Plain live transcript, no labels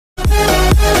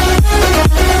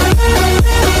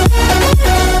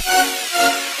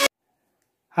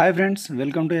Hi friends,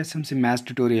 welcome to SMC maths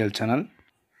tutorial channel.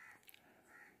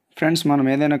 Friends, మనం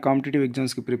ఏదైనా competitive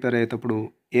ఎగ్జామ్స్కి prepare అయ్యేటప్పుడు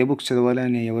ఏ బుక్స్ చదవాలి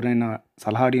అని ఎవరైనా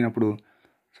సలహా అడిగినప్పుడు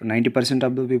 90%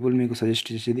 ఆఫ్ ద పీపుల్ మీకు సజెస్ట్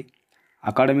చేసేది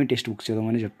అకాడమీ టెక్స్ట్ బుక్స్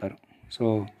చదవమని చెప్తారు. సో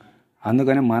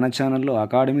అందుకని మన ఛానల్లో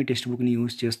అకాడమీ టెక్స్ట్ బుక్ని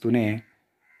యూజ్ చేస్తూనే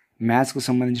మ్యాథ్స్కు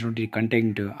సంబంధించినటువంటి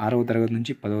కంటెంట్ 6వ తరగతి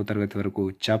నుంచి 10వ తరగతి వరకు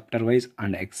chapter wise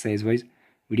and exercise wise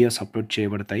videos upload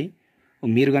చేయబడతాయి.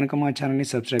 మీరు కనుక మా ఛానల్ని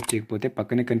సబ్స్క్రైబ్ చేయకపోతే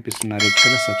పక్కనే కనిపిస్తున్న రెడ్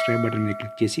కలర్ సబ్స్క్రైబ్ బటన్ మీద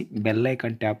క్లిక్ చేసి బెల్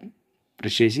ఐకాన్ ట్యాప్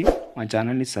ప్రెస్ చేసి మా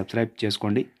ఛానల్ని సబ్స్క్రైబ్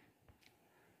చేసుకోండి.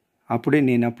 అప్పుడే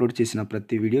నేను అప్లోడ్ చేసిన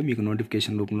ప్రతి వీడియో మీకు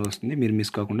నోటిఫికేషన్ రూపంలో వస్తుంది, మీరు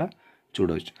మిస్ కాకుండా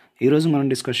చూడవచ్చు. ఈరోజు మనం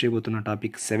డిస్కస్ చేయబోతున్న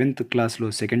టాపిక్ 7th క్లాస్లో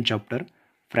 2nd chapter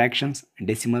fractions,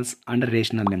 decimals and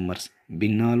rational numbers,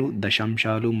 భిన్నాలు,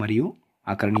 దశాంశాలు మరియు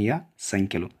అకరణీయ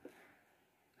సంఖ్యలు.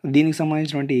 దీనికి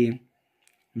సంబంధించినటువంటి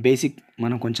బేసిక్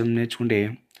మనం కొంచెం నేర్చుకుంటే,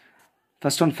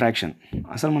 ఫస్ట్ వన్ ఫ్రాక్షన్.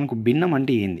 అసలు మనకు భిన్నం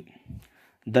అంటే ఏంది?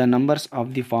 The numbers of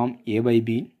the form a by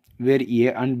be where A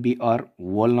and B are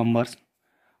whole numbers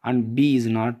and B is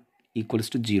not equals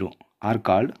to 0 are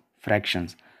called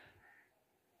fractions.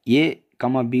 ఏ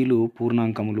బిలు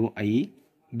పూర్ణాంకములు అయ్యి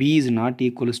B is not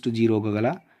equals to 0 గల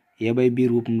ఏ by B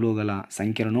రూపంలో గల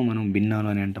సంఖ్యలను మనం భిన్నాలు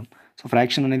అని అంటాం. So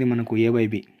fraction అనేది మనకు ఏ బై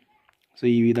బి సో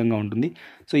ఈ విధంగా ఉంటుంది.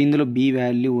 సో ఇందులో బి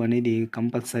వాల్యూ అనేది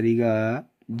కంపల్సరీగా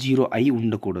 0 అయి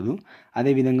ఉండకూడదు.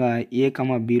 అదేవిధంగా ఏ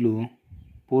బిలు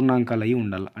పూర్ణాంకాలు అయి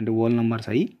ఉండాలి, అంటే హోల్ నెంబర్స్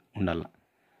అయి ఉండాలి.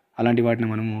 అలాంటి వాటిని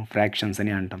మనము ఫ్రాక్షన్స్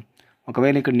అని అంటాం.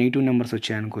 ఒకవేళ ఇక్కడ నెగిటివ్ నెంబర్స్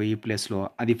వచ్చాయనుకో ఈ ప్లేస్లో,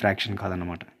 అది ఫ్రాక్షన్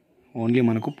కాదన్నమాట. ఓన్లీ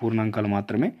మనకు పూర్ణాంకాలు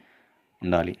మాత్రమే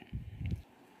ఉండాలి.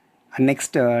 And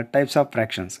next types of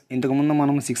fractions. ఇంతకుముందు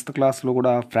మనం 6th క్లాస్లో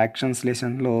కూడా ఫ్రాక్షన్స్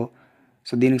లెసన్లో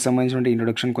సో దీనికి సంబంధించిన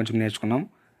ఇంట్రొడక్షన్ కొంచెం నేర్చుకున్నాం.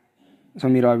 సో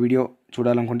మీరు ఆ వీడియో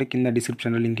చూడాలనుకుంటే కింద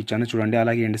డిస్క్రిప్షన్లో లింక్ ఇచ్చాను చూడండి,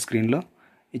 అలాగే ఎండ్ స్క్రీన్లో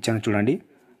ఇచ్చాను చూడండి.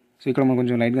 సో ఇక్కడ మనం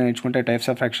కొంచెం లైట్గా నేర్చుకుంటే టైప్స్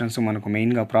ఆఫ్ ఫ్రాక్షన్స్ మనకు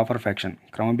మెయిన్గా ప్రాపర్ ఫ్రాక్షన్,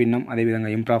 క్రమభిన్నం, అదేవిధంగా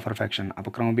ఇంప్రాపర్ ఫ్రాక్షన్,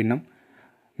 అపక్రమ భిన్నం,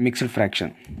 మిక్స్డ్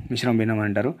ఫ్రాక్షన్, మిశ్రమ భిన్నం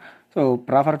అంటారు. సో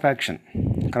ప్రాపర్ ఫ్రాక్షన్,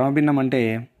 క్రమభిన్నం అంటే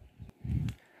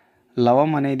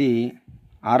లవం అనేది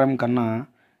ఆరం కన్నా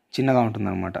చిన్నగా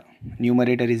ఉంటుందన్నమాట.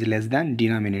 Numerator is less than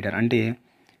denominator. అంటే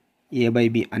ఏ బై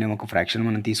బి అనే ఒక ఫ్రాక్షన్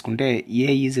మనం తీసుకుంటే ఏ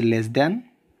ఈజ్ లెస్ దాన్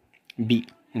బి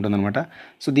ఉంటుందన్నమాట.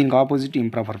 సో దీనికి opposite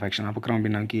improper fraction, అపక్రమ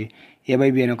భిన్నానికి A by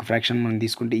B అనే ఒక ఫ్రాక్షన్ మనం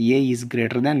తీసుకుంటే ఏ ఈజ్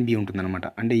గ్రేటర్ దాన్ బి ఉంటుందన్నమాట,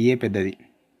 అంటే ఏ పెద్దది.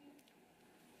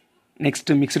 నెక్స్ట్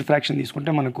మిక్స్డ్ ఫ్రాక్షన్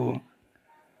తీసుకుంటే మనకు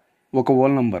ఒక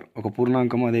హోల్ నంబర్, ఒక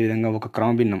పూర్ణాంకము, అదేవిధంగా ఒక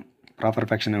క్రమభిన్నం ప్రాపర్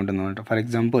ఫ్రాక్షన్ ఉంటుందన్నమాట. For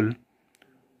example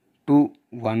 2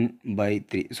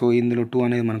 1/3. సో ఇందులో 2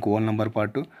 అనేది మనకు whole number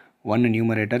part, 1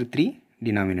 numerator, 3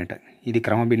 denominator. ఇది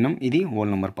క్రమభిన్నం, ఇది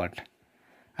whole number part.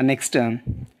 And next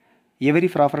every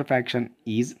proper fraction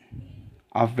is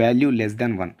of value less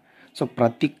than 1. So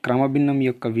ప్రతి క్రమభిన్నం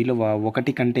యొక్క విలువ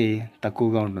 1 కంటే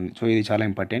తక్కువగా ఉంటుంది. సో ఇది చాలా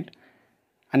important.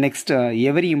 And next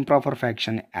every improper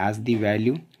fraction as the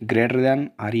value greater than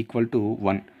or equal to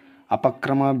 1.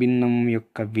 అపక్రమ భిన్నం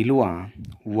యొక్క విలువ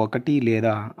 1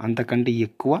 లేదా అంతకంటే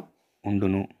ఎక్కువ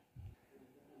ఉండును.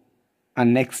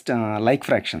 And next like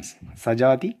fractions,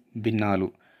 సజాతి భిన్నాలు.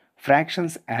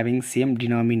 Fractions having same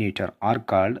denominator are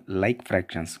called like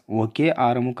fractions. ఒకే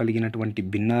ఆరము కలిగినటువంటి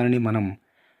భిన్నాలని మనం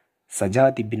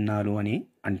సజాతి భిన్నాలు అని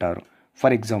అంటారు.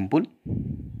 For example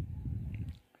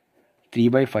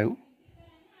 3/5,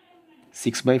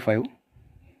 6/5,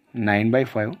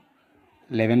 9/5,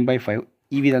 11/5.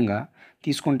 ఈ విధంగా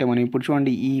తీసుకుంటే మనం ఇప్పుడు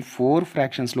చూడండి, ఈ 4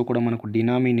 ఫ్రాక్షన్స్లో కూడా మనకు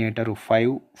డినామినేటర్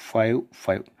 5, 5,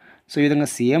 5. సో ఈ విధంగా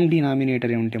సేమ్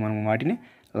డినామినేటర్ ఉంటే మనం వాటిని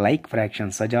లైక్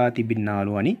ఫ్రాక్షన్స్, సజాతి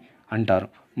భిన్నాలు అని అంటారు.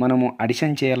 మనము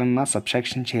అడిషన్ చేయాలన్నా,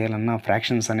 సబ్ట్రాక్షన్ చేయాలన్నా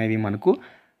ఫ్రాక్షన్స్ అనేవి మనకు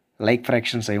లైక్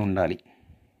ఫ్రాక్షన్స్ అయి ఉండాలి.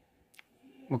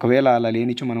 ఒకవేళ అలా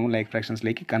లేనిచో మనము లైక్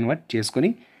ఫ్రాక్షన్స్లోకి కన్వర్ట్ చేసుకొని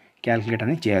క్యాలిక్యులేట్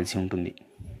అనేది చేయాల్సి ఉంటుంది.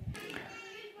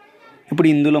 ఇప్పుడు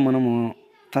ఇందులో మనము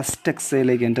ఫస్ట్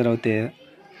ఎక్సర్సైజ్లోకి ఎంటర్ అవుతే,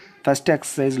 ఫస్ట్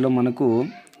ఎక్సర్సైజ్లో మనకు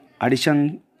అడిషన్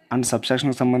అండ్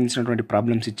సబ్ట్రాక్షన్కి సంబంధించినటువంటి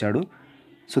ప్రాబ్లమ్స్ ఇచ్చాడు.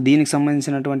 సో దీనికి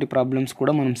సంబంధించినటువంటి ప్రాబ్లమ్స్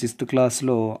కూడా మనం 6th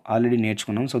క్లాస్లో ఆల్రెడీ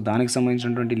నేర్చుకున్నాం. సో దానికి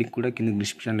సంబంధించినటువంటి లింక్ కూడా కింద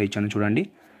డిస్క్రిప్షన్లో ఇచ్చాను చూడండి.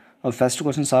 First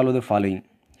question solve the following.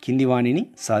 కింది వాణిని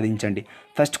సాధించండి.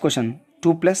 First question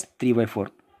 2 + 3/4.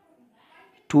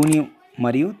 2ని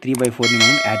మరియు 3/4ని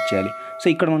మనం యాడ్ చేయాలి. సో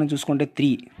ఇక్కడ మనం చూసుకుంటే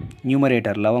 3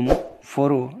 న్యూమరేటర్ లవము,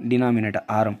 4 డినామినేటర్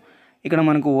ఆరం. ఇక్కడ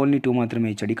మనకు ఓన్లీ 2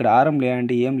 మాత్రమే ఇచ్చాడు. ఇక్కడ ఆరం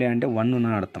లేదంటే ఏం లేదంటే 1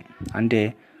 అని అర్థం. అంటే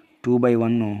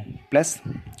 2/1 +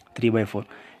 3/4.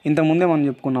 ఇంతకుముందే మనం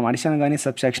చెప్పుకున్నాం, అడిషన్ కానీ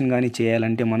సబ్ట్రాక్షన్ కానీ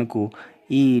చేయాలంటే మనకు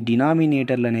ఈ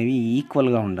డినామినేటర్లు అనేవి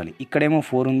ఈక్వల్గా ఉండాలి. ఇక్కడేమో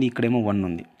 4 ఉంది, ఇక్కడేమో 1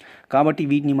 ఉంది. కాబట్టి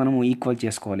వీటిని మనము ఈక్వల్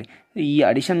చేసుకోవాలి. ఈ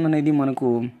అడిషన్ అనేది మనకు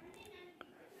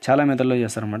చాలా మెథడ్లో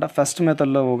చేస్తారనమాట. ఫస్ట్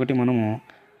మెథడ్లో ఒకటి మనము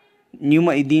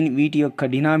వీటి యొక్క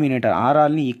డినామినేటర్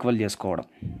ఆరాల్ని ఈక్వల్ చేసుకోవడం.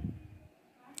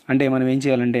 అంటే మనం ఏం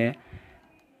చేయాలంటే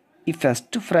ఈ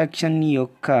ఫస్ట్ ఫ్రాక్షన్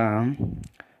యొక్క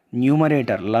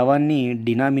న్యూమరేటర్ లవాన్ని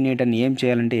డినామినేటర్ని ఏం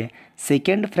చేయాలంటే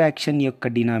సెకండ్ ఫ్రాక్షన్ యొక్క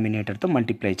డినామినేటర్తో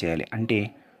మల్టిప్లై చేయాలి. అంటే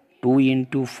 2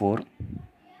 × 4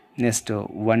 నెక్స్ట్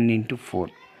 1 × 4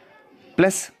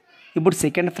 ప్లస్ ఇప్పుడు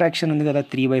సెకండ్ ఫ్రాక్షన్ ఉంది కదా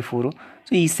 3/4.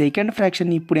 సో ఈ సెకండ్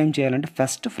ఫ్రాక్షన్ ఇప్పుడు ఏం చేయాలంటే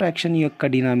ఫస్ట్ ఫ్రాక్షన్ యొక్క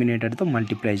డినామినేటర్తో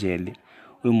మల్టిప్లై చేయాలి.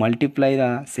 we multiply the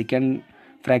second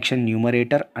fraction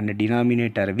numerator and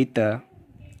denominator with the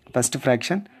first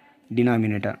fraction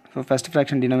denominator. So first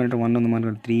fraction denominator 1 ఉంది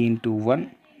మనకు 3 × 1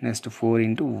 నెక్స్ట్ 4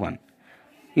 × 1.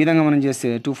 ఈ విధంగా మనం చేస్తే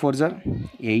 2 4s are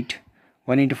 8,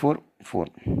 1 × 4 4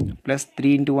 ప్లస్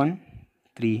 3 × 1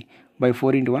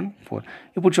 3/4 × 1 4.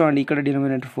 ఇప్పుడు చూడండి ఇక్కడ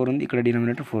డినామినేటర్ 4 ఉంది, ఇక్కడ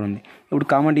డినామినేటర్ 4 ఉంది. ఇప్పుడు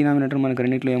కామన్ డినామినేటర్ మనకు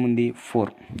రెండిట్లో ఏముంది 4.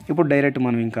 ఇప్పుడు డైరెక్ట్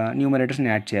మనం ఇంకా న్యూమరేటర్స్ని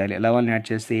యాడ్ చేయాలి. 11ని యాడ్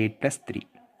చేస్తే 8 + 3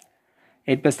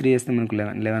 8 + 3 చేస్తే మనకు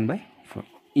 11/4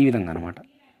 ఈ విధంగా అనమాట.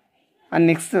 అండ్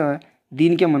నెక్స్ట్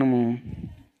దీనికే మనము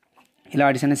ఇలా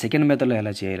అడిషన్ సెకండ్ మెథడ్లో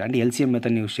ఎలా చేయాలి అంటే LCM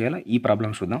మెథడ్ని యూస్ చేయాలి. ఈ ప్రాబ్లం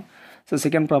చూద్దాం. సో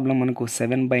సెకండ్ ప్రాబ్లం మనకు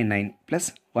 7/9 +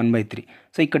 1/3.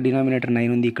 సో ఇక్కడ డినామినేటర్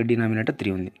 9 ఉంది, ఇక్కడ డినామినేటర్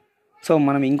 3 ఉంది. సో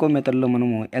మనం ఇంకో మెథడ్లో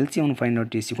మనము LCMను ఫైండ్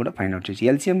అవుట్ చేసి కూడా ఫైండ్ అవుట్ చేయొచ్చు.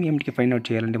 LCM ఏమిటికి ఫైండ్ అవుట్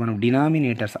చేయాలంటే మనం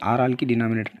డినామినేటర్స్ ఆర్ఆల్కి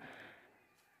డినామినేటర్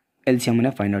LCM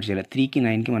అనే ఫైండ్ అవుట్ చేయాలి. 3కి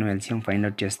 9కి మనం LCM ఫైండ్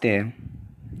అవుట్ చేస్తే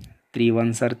 3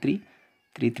 1s are 3,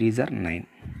 3 3s are 9.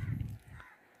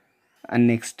 And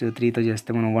next 3తో చేస్తే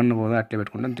మనం 1 పోదా అట్లే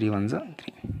పెట్టుకుంటాం 3 1s are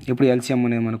 3. ఇప్పుడు LCM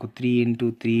అనేది మనకు 3 ×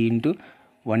 3 ×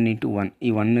 1 × 1. ఈ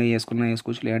 1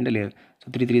 వేసుకోవచ్చు లేదంటే లేదు. So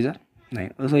 3 3s are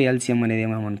 9. So LCM అనేది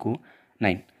ఏమో మనకు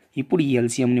 9. ఇప్పుడు ఈ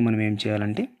LCMని మనం ఏం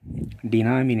చేయాలంటే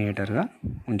డినామినేటర్గా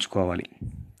ఉంచుకోవాలి.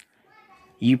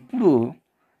 ఇప్పుడు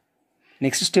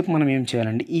నెక్స్ట్ స్టెప్ మనం ఏం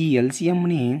చేయాలంటే ఈ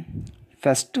LCMని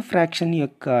ఫస్ట్ ఫ్రాక్షన్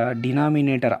యొక్క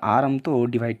డినామినేటర్ ఆరంతో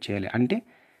డివైడ్ చేయాలి. అంటే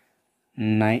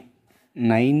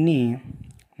 9ని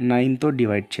 9తో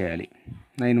డివైడ్ చేయాలి.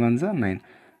 9 1s are 9.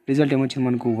 రిజల్ట్ ఏమొచ్చింది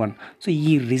మనకు 1. సో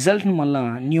ఈ రిజల్ట్ని మళ్ళీ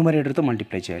న్యూమరేటర్తో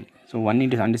మల్టిప్లై చేయాలి. సో 1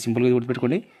 × అంటే సింపుల్గా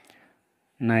గుర్తుపెట్టుకోండి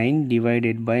 9 /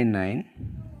 9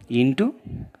 ×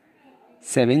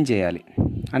 7 చేయాలి.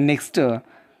 అండ్ నెక్స్ట్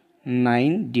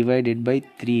 9 /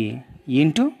 3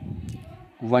 ×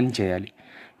 1 చేయాలి.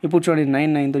 ఇప్పుడు చూడండి 9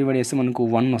 9తో డివైడ్ చేస్తే మనకు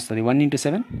 1 వస్తుంది. 1 ×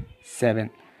 7 7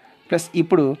 ప్లస్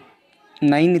ఇప్పుడు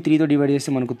 9ని 3తో డివైడ్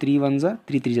చేస్తే మనకు 3 1s are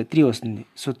 3 3s are 3 వస్తుంది.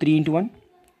 సో 3 × 1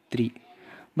 3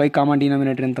 బై కామన్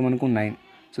డినామినేటర్ ఎంత మనకు 9.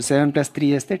 సో 7 + 3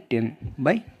 చేస్తే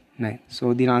 10/9. సో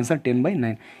దీని ఆన్సర్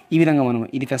 10/9. ఈ విధంగా మనం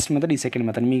ఇది ఫస్ట్ మెథడ్, ఈ సెకండ్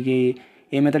మెథడ్. మీకు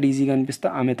ఏ మెథడ్ ఈజీగా అనిపిస్తే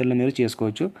ఆ మెథడ్లో మీరు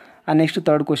చేసుకోవచ్చు. And next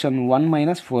third question 1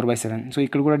 - 4/7. So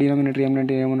ఇక్కడ కూడా డినామినేటర్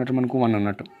ఏమన్నట్టు మనకు 1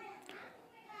 అన్నట్టు.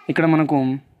 ఇక్కడ మనకు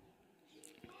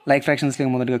లైక్ ఫ్రాక్షన్స్కి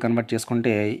మొదటిగా కన్వర్ట్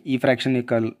చేసుకుంటే ఈ ఫ్రాక్షన్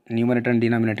యొక్క న్యూమరేటర్ అండ్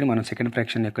డినామినేటర్ని మనం సెకండ్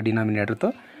ఫ్రాక్షన్ యొక్క డినామినేటర్తో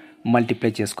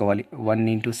మల్టిప్లై చేసుకోవాలి. 1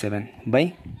 ×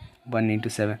 7/1 ×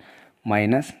 7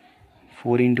 మైనస్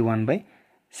 4 ×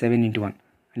 1/7 × 1.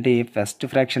 అంటే ఫస్ట్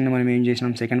ఫ్రాక్షన్ని మనం ఏం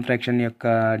చేసినాం సెకండ్ ఫ్రాక్షన్ యొక్క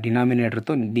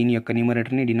డినామినేటర్తో దీని యొక్క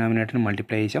న్యూమరేటర్ని డినామినేటర్ని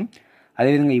మల్టిప్లై చేసాం.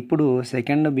 అదేవిధంగా ఇప్పుడు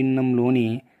సెకండ్ భిన్నంలోని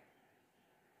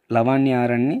లవాన్ని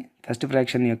ఆరాన్ని ఫస్ట్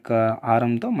ఫ్రాక్షన్ యొక్క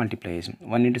ఆరంతో మల్టిప్లై చేసాం.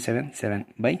 1 × 7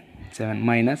 7/7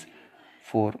 మైనస్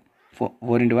 4 ×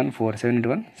 1 4 7 ×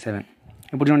 1 7.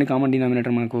 ఇప్పుడు చూడండి కామన్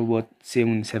డినామినేటర్ మనకు బోత్ సేమ్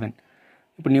ఉంది 7.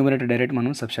 ఇప్పుడు న్యూమరేటర్ డైరెక్ట్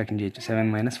మనం సబ్స్ట్రాక్షన్ చేయొచ్చు 7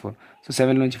 - 4. సో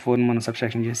 7 నుంచి 4 మనం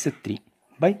సబ్స్ట్రాక్షన్ చేస్తే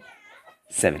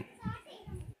 3/7.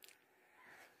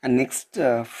 And next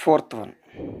fourth one.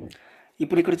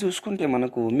 ఇప్పుడు ఇక్కడ చూసుకుంటే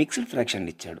మనకు మిక్స్డ్ ఫ్రాక్షన్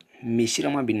ఇచ్చాడు,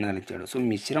 మిశ్రమ భిన్నాలు ఇచ్చాడు. సో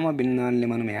మిశ్రమ భిన్నాల్ని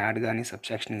మనం యాడ్ కానీ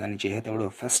సబ్స్ట్రాక్షన్ కానీ చేసేటప్పుడు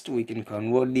first we can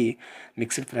convert the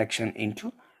mixed fraction into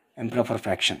improper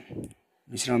fraction.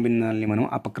 మిశ్రమ భిన్నాల్ని మనం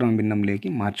అపక్రమ భిన్నంలోకి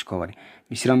మార్చుకోవాలి.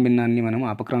 మిశ్రమ భిన్నాన్ని మనం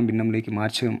అపక్రమ భిన్నంలోకి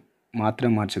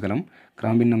మాత్రమే మార్చగలం,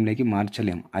 క్రమ భిన్నంలోకి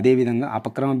మార్చలేం. అదేవిధంగా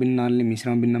అపక్రమ భిన్నాల్ని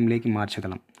మిశ్రమ భిన్నంలోకి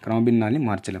మార్చగలం, క్రమ భిన్నాల్ని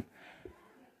మార్చలేం.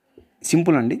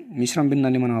 సింపుల్ అండి. మిశ్రమ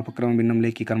భిన్నాన్ని మనం అపక్రమ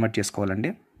భిన్నంలోకి కన్వర్ట్ చేసుకోవాలంటే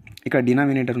ఇక్కడ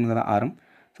డినామినేటర్ ఉంది కదా ఆరం.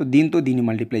 సో దీంతో దీన్ని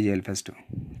మల్టిప్లై చేయాలి. ఫస్ట్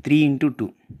 3 × 2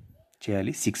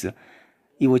 చేయాలి 6.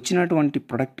 ఈ వచ్చినటువంటి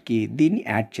ప్రొడక్ట్కి దీన్ని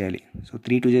యాడ్ చేయాలి. సో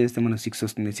 3 2 చేస్తే మనకు 6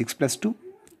 వస్తుంది. 6 + 2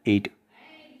 8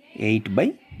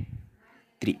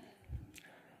 8/3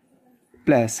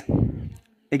 ప్లస్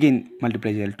అగైన్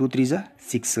మల్టిప్లై చేయాలి. 2 3s are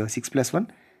 6 6 + 1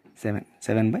 7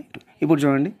 7/2. ఇప్పుడు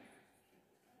చూడండి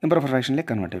ఇంప్రాపర్ ఫ్రాక్షన్లోకి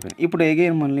కన్వర్ట్ అయిపోయింది. ఇప్పుడు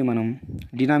అగైన్ మళ్ళీ మనం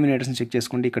డినామినేటర్స్ని చెక్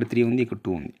చేసుకుంటే ఇక్కడ 3 ఉంది, ఇక్కడ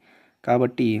 2 ఉంది.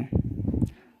 కాబట్టి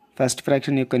ఫస్ట్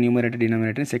ఫ్రాక్షన్ యొక్క న్యూమరేటర్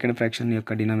డినామినేటర్ని సెకండ్ ఫ్రాక్షన్ యొక్క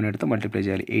డినామినేటర్తో మల్టిప్లై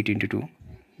చేయాలి. 8 ×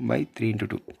 2/3 ×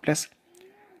 2 ప్లస్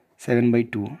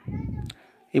 7/2.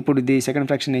 ఇప్పుడు ఇది సెకండ్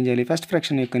ఫ్రాక్షన్ ఏం చేయాలి, ఫస్ట్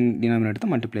ఫ్రాక్షన్ యొక్క డినామినేటర్తో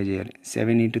మల్టిప్లై చేయాలి.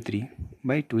 7 × 3/2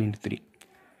 × 3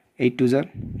 8 2s are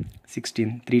 16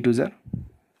 3 2s are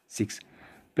 6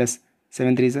 plus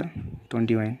 7 3s are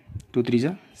 21 2 3s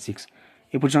are 6.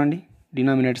 ఇప్పుడు చూడండి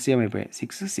డినామినేటర్ సేమ్ అయిపోయాయి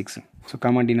 6 6. So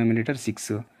common denominator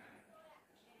 6,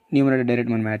 numerator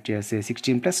direct మనం యాడ్ చేస్తే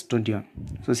 16 + 21.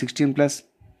 సో 16 ప్లస్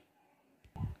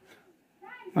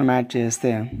మనం యాడ్ చేస్తే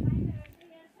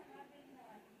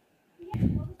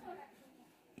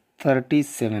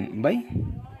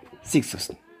 37/6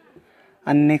 వస్తుంది.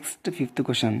 And next fifth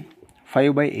question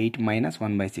 5/8 -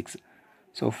 1/6.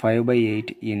 So 5/8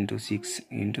 × 6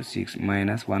 × 6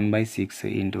 -1/6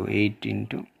 × 8 ×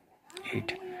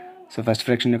 8. So first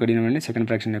fraction యొక్క డినామినేటర్ సెకండ్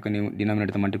ఫ్రాక్షన్ యొక్క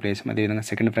డినామినేటర్తో మల్టిప్లై చేసాం. అదేవిధంగా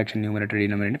second fraction numerator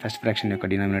denominator first fraction యొక్క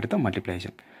డినామినేటర్తో మల్టిప్లై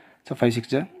చేసాం. సో 5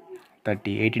 6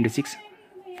 30, 8 × 6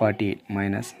 48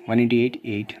 -1 × 8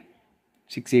 8,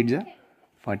 6 8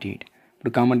 48.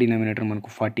 ఇప్పుడు కామన్ డినామినేటర్ మనకు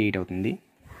 48 అవుతుంది.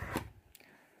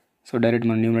 సో డైరెక్ట్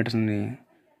మన న్యూమరేటర్స్ని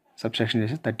సబ్స్ట్రాక్షన్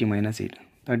చేస్తే 30 - 8.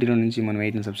 30లో నుంచి మనం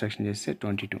 8ని సబ్స్ట్రాక్షన్ చేస్తే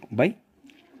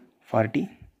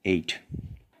 22/48.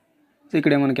 సో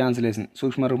ఇక్కడ ఏమైనా క్యాన్సిల్ వేసింది.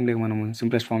 సూక్ష్మ రూపంలోకి మనం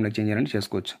సింప్లెస్ట్ ఫామ్లోకి చేంజ్ చేయాలంటే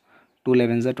చేసుకోవచ్చు. 2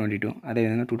 11s 22,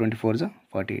 అదేవిధంగా 2 24s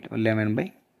 48,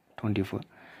 11/24.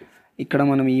 ఇక్కడ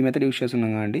మనం ఈ మెథడ్ యూస్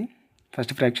చేస్తున్నాం కాబట్టి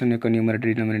ఫస్ట్ ఫ్రాక్షన్ యొక్క న్యూమరేటర్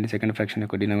డినామినేటర్ సెకండ్ ఫ్రాక్షన్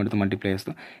యొక్క డినామినేటర్తో మల్టిప్లై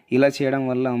చేస్తాం. ఇలా చేయడం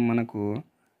వల్ల మనకు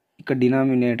ఇక్కడ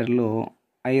డినామినేటర్లో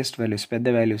హైయెస్ట్ వాల్యూస్ పెద్ద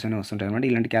వాల్యూస్ అనేవి వస్తుంటాయి అనమాట.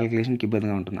 ఇలాంటి క్యాలిక్యులేషన్కి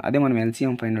ఇబ్బందిగా ఉంటుంది. అదే మనం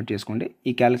ఎల్సిఎం ఫైండ్ అవుట్ చేసుకుంటే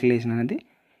ఈ క్యాలిక్యులేషన్ అనేది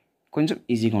కొంచెం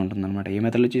ఈజీగా ఉంటుంది అనమాట. ఏ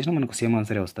మెథడ్లో చేసినా మనకు సేమ్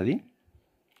ఆన్సరే వస్తుంది.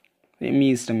 మీ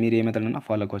ఇష్టం, మీరు ఏ మెథడ్ అన్నా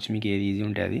ఫాలో అవ్వచ్చు, మీకు ఏది ఈజీ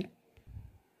ఉంటే అది.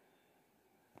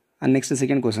 And next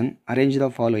second question, arrange the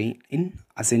following in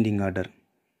ascending order.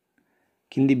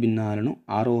 కింది భిన్నాలను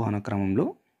ఆరోహణ క్రమంలో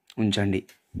ఉంచండి.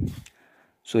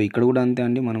 సో ఇక్కడ కూడా అంతే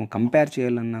అండి. మనం కంపేర్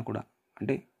చేయాలన్నా కూడా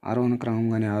అంటే ఆరోహణ క్రమం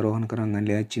కానీ ఆరోహణ క్రమం కానీ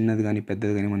లేదా చిన్నది కానీ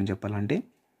పెద్దది కానీ మనం చెప్పాలంటే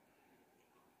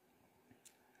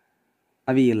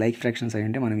అవి లైక్ ఫ్రాక్షన్స్ అయ్యి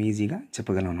ఉంటే మనం ఈజీగా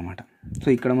చెప్పగలం అన్నమాట. సో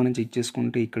ఇక్కడ మనం చెక్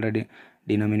చేసుకుంటే ఇక్కడ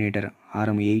డినామినేటర్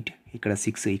హారం 8, ఇక్కడ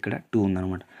 6, ఇక్కడ 2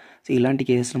 ఉందన్నమాట. సో ఇలాంటి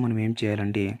కేసులో మనం ఏం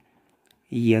చేయాలంటే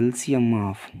ఈ ఎల్సిఎం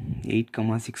ఆఫ్ 8,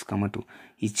 6, 2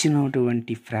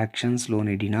 ఇచ్చినటువంటి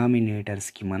ఫ్రాక్షన్స్లోని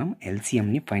డినామినేటర్స్కి మనం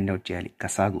ఎల్సిఎంని ఫైండ్ అవుట్ చేయాలి.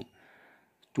 కసాగు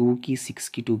 2కి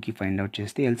 6కి 2కి ఫైండ్ అవుట్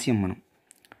చేస్తే ఎల్సిఎం మనం.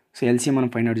 సో ఎల్సిఎం మనం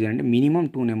ఫైండ్ అవుట్ చేయాలంటే మినిమం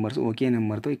 2 నెంబర్స్ ఒకే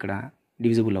నెంబర్తో ఇక్కడ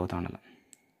డివిజిబుల్ అవుతా ఉండాలి.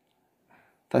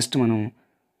 ఫస్ట్ మనం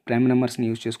ప్రైమ్ నెంబర్స్ని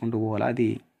యూజ్ చేసుకుంటూ పోవాలి. అది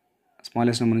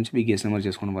స్మాలెస్ట్ నెంబర్ నుంచి బిగ్గెస్ట్ నెంబర్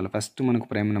చేసుకుంటూ పోవాలి. ఫస్ట్ మనకు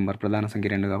ప్రైమ్ నెంబర్ ప్రధాన సంఖ్య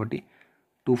 2 కాబట్టి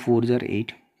 2 4s 8,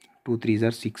 2 3s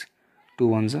 6, 2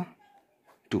 1s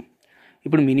 2.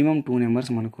 ఇప్పుడు మినిమం 2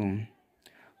 నెంబర్స్ మనకు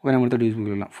ఒక నెంబర్తో డివిజిబుల్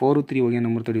అవ్వాలి. 4 3 ఒకే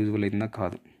నెంబర్తో డివిజిబుల్ అవుతుందా?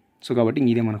 కాదు. సో కాబట్టి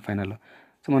ఇదే మనకు ఫైనల్.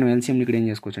 సో మనం ఎల్సిఎంని ఇక్కడ ఏం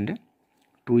చేసుకోవచ్చు అంటే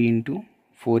 2 ×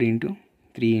 4 ×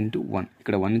 3 × 1.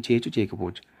 ఇక్కడ 1 చేయొచ్చు,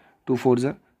 చేయకపోవచ్చు. 2 4s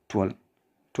 12,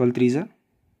 12 3s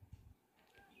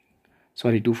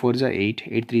 2 4s 8,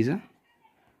 8 3s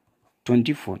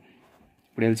 24.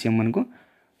 ఇప్పుడు ఎల్సిఎం మనకు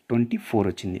 24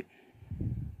 వచ్చింది.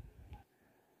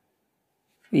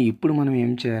 ఇప్పుడు మనం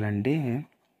ఏం చేయాలంటే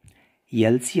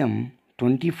ఎల్సిఎం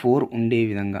 24 ఉండే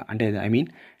విధంగా అంటే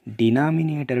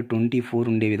డినామినేటర్ 24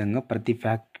 ఉండే విధంగా ప్రతి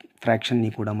ఫ్రాక్షన్ని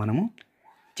కూడా మనము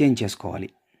చేంజ్ చేసుకోవాలి.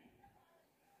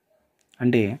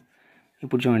 అంటే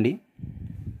ఇప్పుడు చూడండి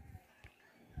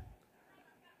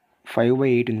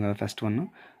 5/8 ఉంది కదా ఫస్ట్ వన్.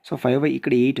 సో 5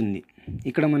 ఇక్కడ 8 ఉంది.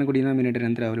 ఇక్కడ మనకు డినామినేటర్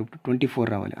ఎంత రావాలి? ఇప్పుడు 24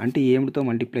 రావాలి. అంటే ఏమిటితో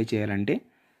మల్టిప్లై చేయాలంటే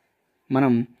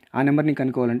మనం ఆ నెంబర్ని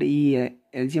కనుక్కోవాలంటే ఈ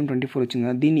ఎల్సిఎం 24 వచ్చింది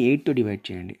కదా, దీన్ని 8తో డివైడ్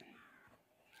చేయండి.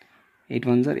 8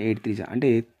 1s 8 3s అంటే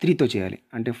 3తో చేయాలి.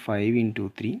 అంటే 5 ×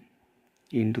 3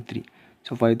 × 3.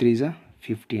 So 5 3s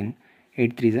 15,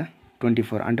 8 3s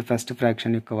 24. అంటే ఫస్ట్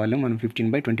ఫ్రాక్షన్ యొక్క వాళ్ళు మనం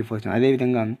 15/24 వచ్చింది.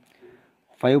 అదేవిధంగా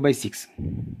 5/6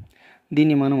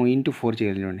 దీన్ని మనం ఇంటూ 4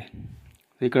 చేయాలి. చూడండి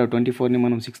ఇక్కడ 24ని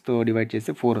మనం 6తో డివైడ్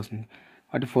చేస్తే 4 వస్తుంది.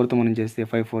 వాటి 4తో మనం చేస్తే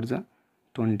 5 4s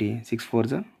 20, 6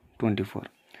 4s 24.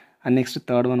 And next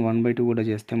third one 1/2 కూడా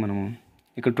చేస్తే మనము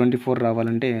ఇక్కడ 24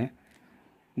 రావాలంటే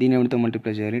దీని ఎవరితో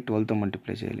మల్టిప్లై చేయాలి? 12తో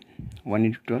మల్టిప్లై చేయాలి. 1 ×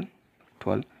 12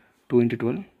 12, 2 ×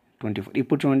 12 24.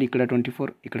 ఇప్పుడు చూడండి ఇక్కడ 24,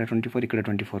 ఇక్కడ 24, ఇక్కడ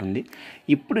 24 ఉంది.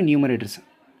 ఇప్పుడు న్యూమరేటర్స్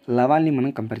లవాల్ని మనం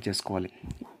కంపేర్ చేసుకోవాలి.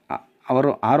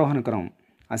 ఆరోహణ క్రమం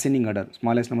ascending order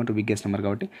smallest number to biggest number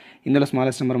కాబట్టి ఇందులో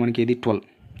స్మాలెస్ట్ నెంబర్ మనకి ఏది 12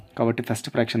 కాబట్టి ఫస్ట్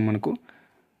ఫ్రాక్షన్ మనకు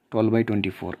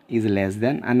 12/24 is less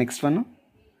than. And next one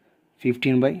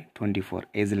 15/24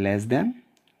 is less than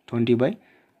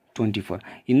 20/24.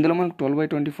 ఇందులో మనకు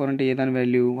 12/24 అంటే ఏదాని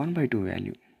value? 1/2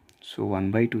 value. So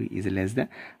 1/2 is less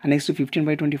than. And next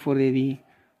 15/24 ఏది?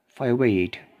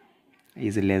 5/8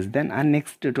 is less than. And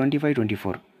next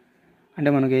 20/24 అంటే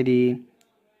మనకు ఏది?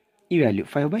 ఈ వాల్యూ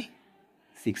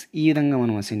 5/6. ఈ విధంగా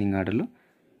మనం అసెండింగ్ ఆర్డర్లో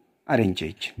అరేంజ్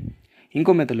చేయొచ్చు.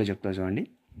 ఇంకో మెథడ్లో చెప్తా చూడండి.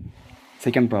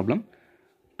 Second problem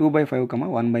 2/5,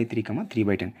 1/3,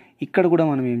 3/10. ఇక్కడ కూడా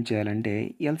మనం ఏం చేయాలంటే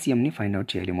ఎల్సిఎంని ఫైండ్ అవుట్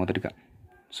చేయాలి మొదటగా.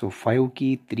 సో 5కి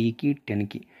 3కి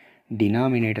 10కి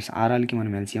డినామినేటర్స్ ఆరాల్కి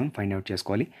మనం ఎల్సిఎం ఫైండ్ అవుట్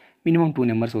చేసుకోవాలి. మినిమం 2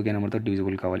 నెంబర్స్ ఒకే నెంబర్తో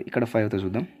డివిజిబుల్ కావాలి. ఇక్కడ 5తో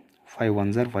చూద్దాం. 5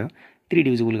 1s are 5, 3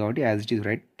 డివిజిబుల్ కాబట్టి as it is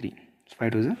right 3,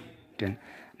 5 2s are 10.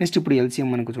 Next ఇప్పుడు ఎల్సిఎం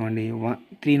మనకు చూడండి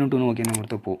 3ను 2ను ఒకే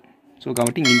నెంబర్తో పో. సో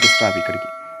కాబట్టి ఇంక స్టాప్ ఇక్కడికి.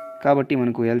 కాబట్టి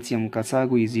మనకు LCM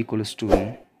కసాగు is equals to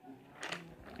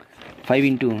 5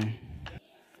 into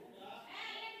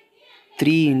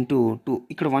 3 into 2.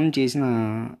 ఇక్కడ 1 చేసిన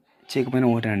చేయకపోయినా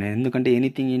ఒకటే అండి, ఎందుకంటే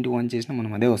ఎనీథింగ్ ఇంటూ 1 చేసినా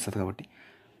మనం అదే వస్తుంది కాబట్టి.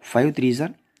 5 3s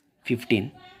are 15,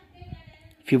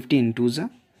 15 2s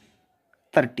are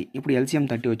 30. ఇప్పుడు ఎల్సిఎం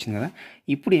 30 వచ్చింది కదా.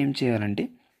 ఇప్పుడు ఏం చేయాలంటే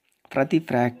ప్రతి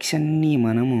ఫ్రాక్షన్ని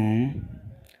మనము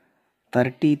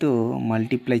 30తో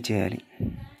మల్టిప్లై చేయాలి.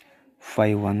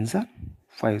 5 1s are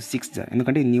 5, 6s are,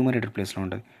 ఎందుకంటే ఇది న్యూమరేటర్ ప్లేస్లో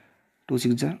ఉంటుంది. 2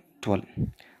 6s are 12.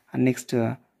 And next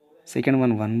second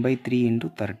one 1/3 into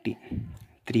 30,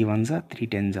 3 1s are 3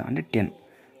 10s are అంటే 10.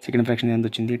 సెకండ్ ఫ్రాక్షన్ ఎంత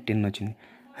వచ్చింది? 10 వచ్చింది.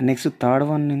 అండ్ నెక్స్ట్ థర్డ్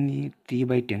వన్ ఏంది?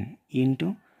 3/10 into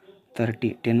 30,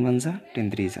 10 1s are 10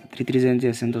 3s are 3 3s ఎంత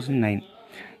చేస్తే ఎంత వస్తుంది? 9.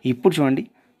 ఇప్పుడు చూడండి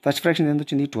ఫస్ట్ ఫ్రాక్షన్ ఎంత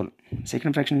వచ్చింది? 12.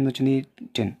 సెకండ్ ఫ్రాక్షన్ ఎంత వచ్చింది?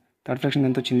 10. థర్డ్ ఫ్రాక్షన్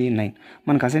ఎంత వచ్చింది? 9.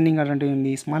 మనకు అసెండింగ్ ఆర్డర్ అంటే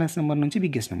ఏంది? స్మాలెస్ట్ నెంబర్ నుంచి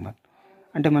బిగ్గెస్ట్ నెంబర్.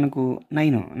 అంటే మనకు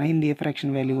 9 ఏ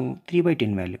ఫ్రాక్షన్ వాల్యూ?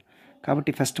 3/10 వాల్యూ.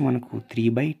 కాబట్టి ఫస్ట్ మనకు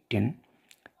 3/10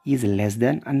 is less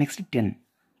than, and next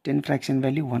 10 fraction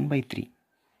value 1/3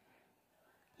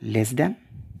 less than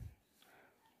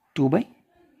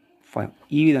 2/5.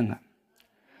 ఈ విధంగా.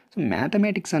 సో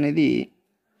మ్యాథమెటిక్స్ అనేది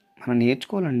మనం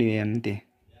నేర్చుకోవాలండి, అంతే.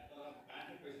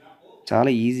 చాలా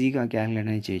ఈజీగా క్యాలిక్యులేట్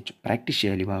అనేది చేయొచ్చు, ప్రాక్టీస్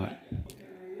చేయాలి బాగా.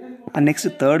 And next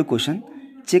third question,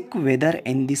 check whether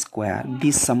in the square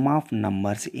the some of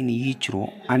numbers in each row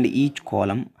and each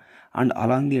column and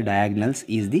along the diagonals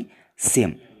is the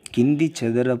same. కింది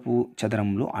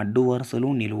చదరంలో అడ్డు వరుసలు,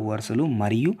 నిలువు వరుసలు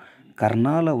మరియు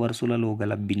కర్ణాల వరుసలలో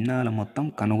గల భిన్నాల మొత్తం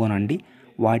కనుగొనండి.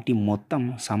 వాటి మొత్తం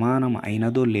సమానం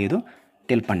అయినదో లేదో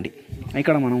తెలపండి.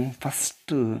 ఇక్కడ మనం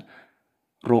ఫస్ట్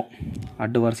రో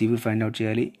అడ్డు వరుస ఇవి ఫైండ్ అవుట్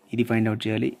చేయాలి, ఇది ఫైండ్ అవుట్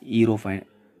చేయాలి, ఈ రో ఫైండ్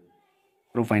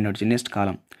అవుట్ చేయాలి. నెక్స్ట్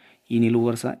కాలం ఈ నిలువు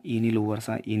వరుస, ఈ నిలువు వరుస,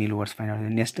 ఈ నిలువు వరుస ఫైండ్ అవుట్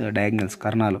చేయాలి. నెక్స్ట్ డయాగ్నల్స్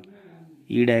కర్ణాలు,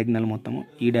 ఈ డయాగ్నల్ మొత్తము,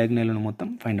 ఈ డయాగ్నల్ను మొత్తం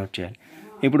ఫైండ్ అవుట్ చేయాలి.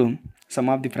 ఇప్పుడు some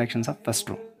of the fractions of first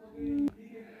row,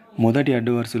 మొదటి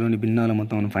అడ్డు వరుసలోని భిన్నాల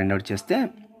మొత్తం మనం ఫైండ్ అవుట్ చేస్తే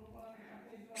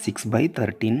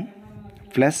 6/13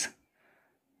 ప్లస్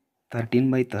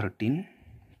 13/13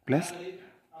 ప్లస్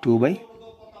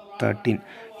 2/13.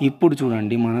 ఇప్పుడు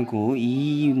చూడండి మనకు ఈ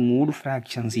 3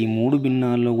 ఫ్రాక్షన్స్, ఈ 3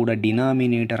 భిన్నాల్లో కూడా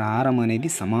డినామినేటర్ ఆరం అనేది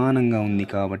సమానంగా ఉంది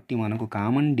కాబట్టి మనకు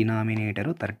కామన్ డినామినేటర్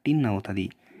 13 అవుతుంది.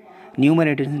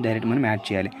 న్యూమరేటర్స్ని డైరెక్ట్ మనం యాడ్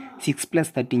చేయాలి. 6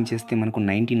 + 13 చేస్తే మనకు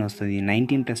 19 వస్తుంది.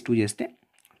 19 + 2 చేస్తే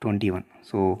 21.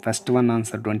 So first one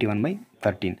answer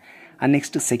 21/13. And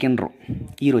next second row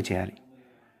ఈ రో చేయాలి.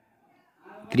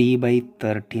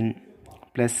 3/13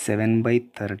 plus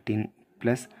 7/13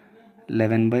 plus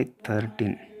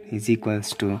 11/13 is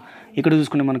equals to, ఇక్కడ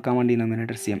చూసుకుంటే మనకు కామన్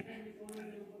డినామినేటర్ సేమ్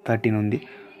 13 ఉంది.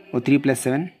 3 +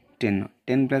 7 10,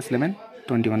 10 + 11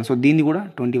 21. సో దీన్ని కూడా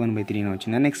 21/3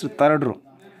 వచ్చింది. నెక్స్ట్ థర్డ్ రో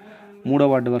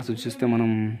మూడవ అడ్డు వరుస చూస్తే మనం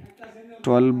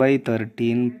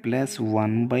 12/13 ప్లస్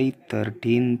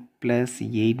 1/13 ప్లస్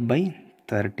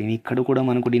 8/13. ఇక్కడ కూడా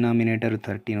మనకు డినామినేటర్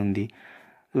 13 ఉంది.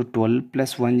 సో 12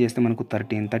 + 1 చేస్తే మనకు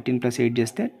 13, 13 + 8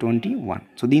 చేస్తే 21.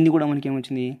 సో దీన్ని కూడా మనకి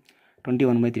ఏమొచ్చింది?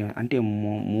 21/3. అంటే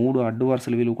 3 అడ్డు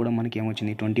వరుసల విలువ కూడా మనకి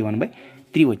ఏమొచ్చింది?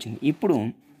 21/3 వచ్చింది. ఇప్పుడు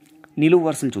నిలువు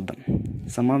వరుసలు చూద్దాం.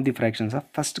 Some of the fractions of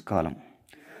first column.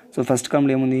 So first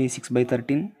కాలంలో ఏముంది?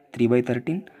 6/13,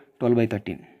 3/13,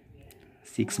 12/13.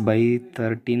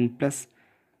 6/13 ప్లస్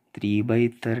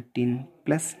 3/13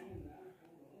 ప్లస్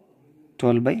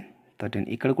 12/13.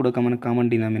 ఇక్కడ కూడా మనకు కామన్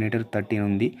డినామినేటర్ 13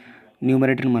 ఉంది.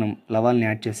 న్యూమరేటర్ మనం లవాల్ని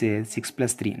యాడ్ చేస్తే 6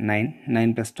 + 3 9,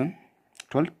 9 + 10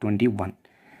 12, 21.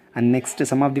 And next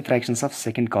some of the fractions of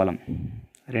second column.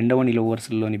 రెండవ నిలువు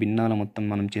వరుసల్లోని భిన్నాల మొత్తం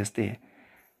మనం చేస్తే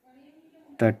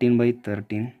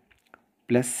 13/13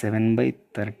 plus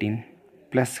 7/13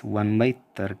 plus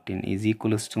 1/13 is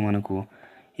equals to మనకు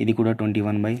ఇది కూడా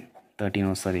 21/13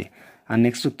 వస్తుంది. అండ్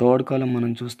నెక్స్ట్ థర్డ్ కాలం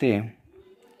మనం చూస్తే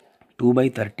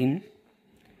 2/13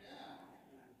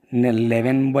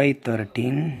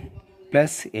 11/13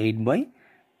 ప్లస్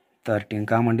 8/13.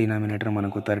 కామన్ డినామినేటర్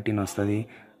మనకు 13 వస్తుంది.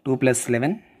 2 +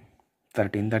 11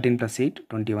 13, 13 + 8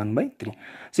 21/3.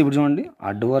 సో ఇప్పుడు చూడండి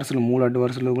అడ్డు వరుసలు 3 అడ్డు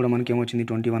వరుసలు కూడా మనకి ఏమొచ్చింది?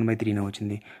 21/3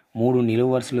 వచ్చింది. 3 నిలువు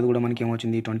వరుసలు కూడా మనకి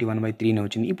ఏమొచ్చింది? 21/3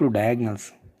 వచ్చింది. ఇప్పుడు డయాగ్నల్స్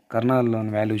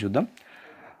కర్ణాల్లోని వాల్యూ చూద్దాం.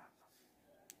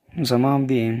 Some of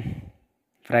the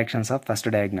fractions of first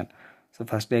diagonal. So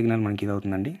first diagonal మనకి ఇది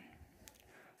అవుతుందండి.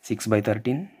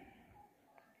 6/13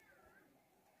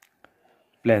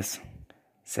 ప్లస్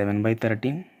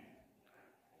 7/13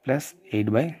 ప్లస్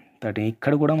 8/13.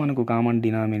 ఇక్కడ కూడా మనకు కామన్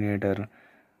డినామినేటర్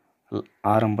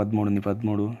ఆరం 13 ఉంది,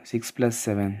 13, 6 +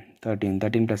 7 13,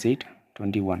 13 + 8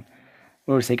 21.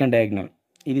 ఇప్పుడు సెకండ్ డయాగ్నల్,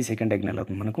 ఇది సెకండ్ డయాగ్నల్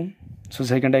అవుతుంది మనకు. సో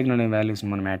సెకండ్ డయాగ్నల్ వాల్యూస్ని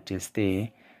మనం యాడ్ చేస్తే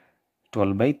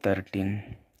 12/13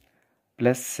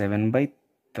 +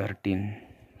 7/13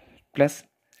 +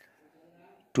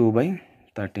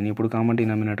 2/13. ఇప్పుడు కామన్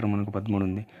డినామినేటర్ మనకు 13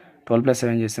 ఉంది. 12 +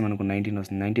 7 చేస్తే మనకు 19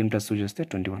 వస్తుంది. 19 + 2 చేస్తే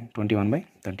 21,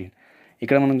 21/13.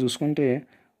 ఇక్కడ మనం చూసుకుంటే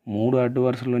 3 అడ్డు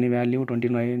వరుసల్లోని వాల్యూ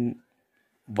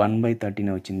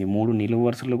 21/13 వచ్చింది. 3 నిలువు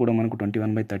వరుసల్లో కూడా మనకు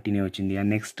 21/13 వచ్చింది.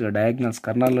 అండ్ నెక్స్ట్ డయాగ్నల్స్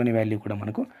కర్నల్లోని వాల్యూ కూడా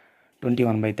మనకు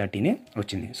 21/13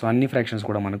 వచ్చింది. సో అన్ని ఫ్రాక్షన్స్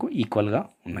కూడా మనకు ఈక్వల్గా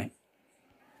ఉన్నాయి.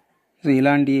 సో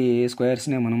ఇలాంటి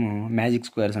స్క్వేర్స్నే మనము మ్యాజిక్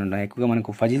స్క్వేర్స్ అంటాం. ఎక్కువగా మనకు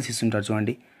ఫజిల్స్ ఇస్తుంటారు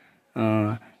చూడండి.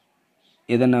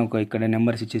 ఏదన్నా ఒక ఇక్కడ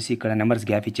నెంబర్స్ ఇచ్చేసి ఇక్కడ నెంబర్స్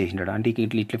గ్యాప్ ఇచ్చేసింటాడు. అంటే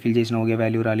ఇట్లా ఫిల్ చేసిన ఒకే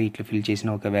వాల్యూ రాలి, ఇట్లా ఫిల్ చేసిన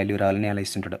ఒక వాల్యూ రాలని అలా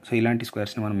ఇస్తుంటాడు. సో ఇలాంటి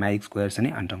స్క్వేర్స్ని మనం మ్యాజిక్ స్క్వేర్స్ అని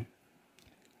అంటాం.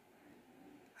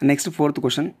 Next fourth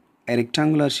question. A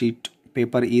rectangular sheet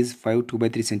paper is 5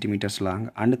 2/3 centimeters long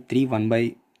and 3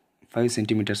 1/5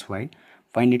 centimeters wide.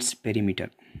 Find its perimeter.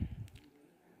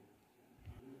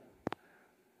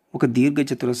 ఒక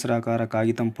దీర్ఘచతురస్రాకార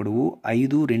కాగితం పొడవు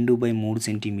 5 2/3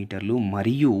 సెంటీమీటర్లు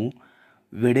మరియు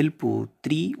వెడల్పు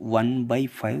 3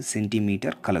 1/5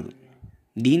 సెంటీమీటర్ కలదు.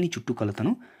 దీని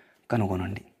చుట్టుకొలతను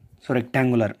కనుగొనండి. సో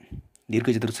రెక్టాంగులర్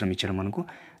దీర్ఘచతురస్రం ఇచ్చాడు మనకు.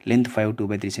 లెంత్ 5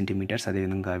 2/3 సెంటీమీటర్స్,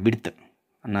 అదేవిధంగా విడ్త్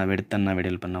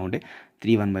వెడల్పు ఉంటే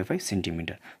 3 1/5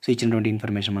 సెంటీమీటర్. సో ఇచ్చినటువంటి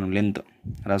ఇన్ఫర్మేషన్ మనం లెంత్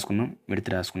రాసుకున్నాం, విడ్త్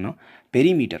రాసుకున్నాం.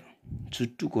 పెరిమీటర్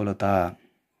చుట్టుకొలత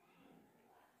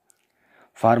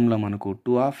ఫార్ములా మనకు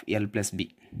 2/L + B.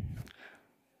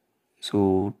 సో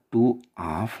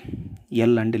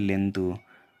 2/L అంటే లెంత్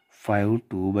 5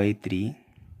 2/3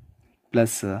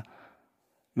 ప్లస్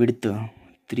విడ్త్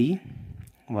 3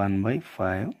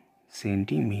 1/5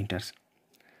 సెంటీమీటర్స్.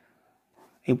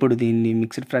 ఇప్పుడు దీన్ని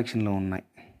మిక్స్డ్ ఫ్రాక్షన్లో ఉన్నాయి,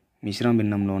 మిశ్రమ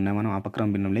భిన్నంలో ఉన్నాయి. మనం అపక్రమ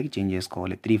భిన్నంలోకి చేంజ్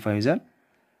చేసుకోవాలి. 3 5 =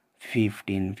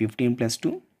 15, 15 +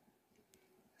 2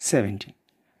 17,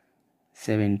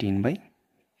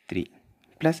 17/3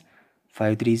 ప్లస్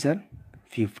 5 3 =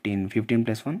 15, 15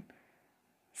 + 1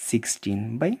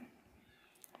 16/5.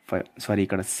 సారీ,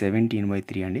 ఇక్కడ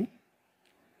 17/3 అండి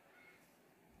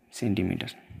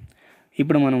సెంటీమీటర్.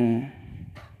 ఇప్పుడు మనం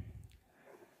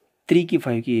 3కి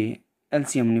 5కి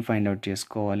ఎల్సిఎంని ఫైండ్ అవుట్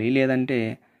చేసుకోవాలి. లేదంటే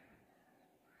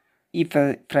ఈ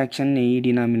ఫ్రాక్షన్ని ఈ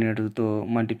డినామినేటర్తో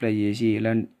మల్టిప్లై చేసి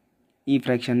ఈ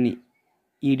ఫ్రాక్షన్ని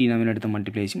ఈ డినామినేటర్తో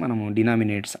మల్టిప్లై చేసి మనము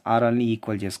డినామినేటర్స్ ఆర్ఆల్ని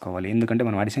ఈక్వల్ చేసుకోవాలి. ఎందుకంటే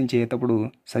మనం అడిషన్ చేసేటప్పుడు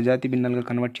సజాతి భిన్నాలుగా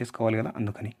కన్వర్ట్ చేసుకోవాలి కదా,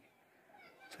 అందుకని.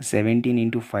 So 17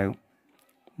 ×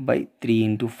 5/3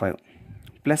 × 5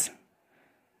 plus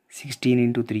 16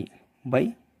 × 3/5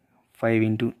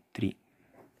 × 3.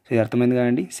 సో ఇది అర్థమైంది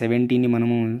కదండి. 17ని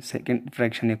మనము సెకండ్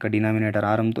ఫ్రాక్షన్ యొక్క డినామినేటర్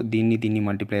ఆరంతో దీన్ని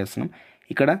మల్టిప్లై చేస్తున్నాం.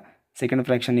 ఇక్కడ సెకండ్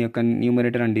ఫ్రాక్షన్ యొక్క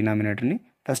న్యూమరేటర్ అండ్ డినామినేటర్ని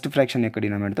ఫస్ట్ ఫ్రాక్షన్ యొక్క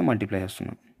డినామినేటర్తో మల్టిప్లై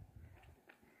చేస్తున్నాం.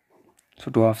 So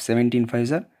 2/17 5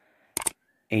 =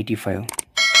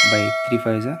 85/3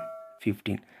 5 =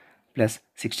 15 plus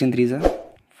 16 3 =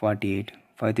 48,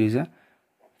 5 3 =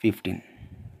 15.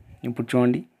 ఇప్పుడు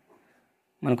చూడండి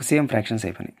మనకు సేమ్ ఫ్రాక్షన్స్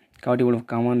అయిపోయినాయి కాబట్టి ఇప్పుడు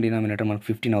కామన్ డినామినేటర్ మనకు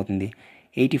 15 అవుతుంది.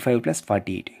 85 +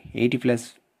 48, 80 +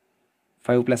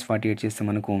 5 + 48 చేస్తే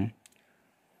మనకు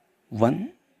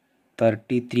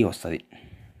 133 వస్తుంది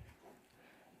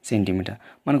సెంటీమీటర్.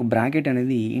 మనకు బ్రాకెట్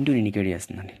అనేది ఇంటూ ఇండికేట్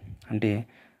చేస్తుందండి. అంటే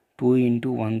 2 ×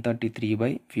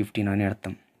 133/15 అని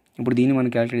అర్థం. ఇప్పుడు దీన్ని మనం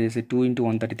క్యాలిక్యులేట్ చేస్తే 2 ×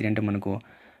 133 అంటే మనకు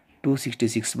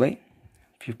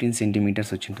 266/15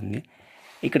 సెంటీమీటర్స్ వచ్చి ఉంటుంది.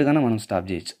 ఇక్కడ కన్నా మనం స్టాప్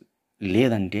చేయొచ్చు.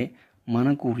 లేదంటే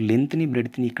మనకు లెంత్ని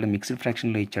బ్రెడ్త్ని ఇక్కడ మిక్స్డ్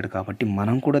ఫ్రాక్షన్లో ఇచ్చాడు కాబట్టి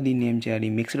మనం కూడా దీన్ని ఏం చేయాలి,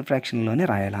 మిక్స్డ్ ఫ్రాక్షన్లోనే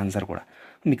రాయాలి. ఆన్సర్ కూడా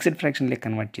మిక్స్డ్ ఫ్రాక్షన్లోకి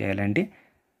కన్వర్ట్ చేయాలంటే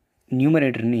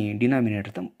న్యూమరేటర్ని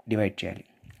డినామినేటర్తో డివైడ్ చేయాలి,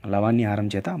 లవాన్ని ఆరం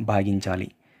చేత భాగించాలి.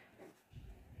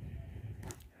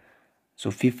 So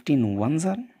 15 1s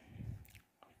are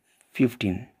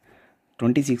 15.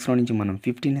 26లో నుంచి మనం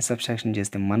 15ని సబ్స్ట్రాక్షన్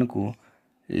చేస్తే మనకు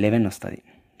 11 వస్తుంది.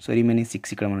 సో రిమైనింగ్ 6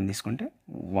 ఇక్కడ మనం తీసుకుంటే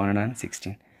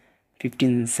 116.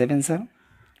 15 7s are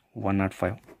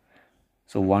 105.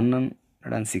 సో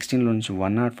 116లో నుంచి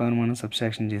 105 మనం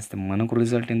సబ్స్ట్రాక్షన్ చేస్తే మనకు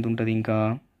రిజల్ట్ ఎంత ఉంటుంది, ఇంకా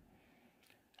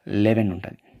 11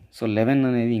 ఉంటుంది. సో 11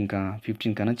 అనేది ఇంకా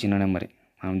 15 కన్నా చిన్న నెంబరే.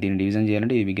 మనం దీన్ని డివిజన్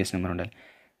చేయాలంటే ఇది బిగ్గెస్ట్ నెంబర్ ఉండాలి.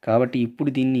 కాబట్టి ఇప్పుడు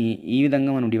దీన్ని ఈ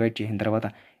విధంగా మనం డివైడ్ చేసిన తర్వాత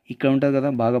ఇక్కడ ఉంటుంది కదా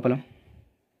భాగఫలం,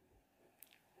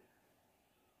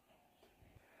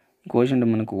 కోషంట్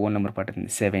మనకు ఓన్ నెంబర్ పడుతుంది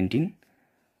 17.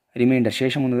 రిమైండర్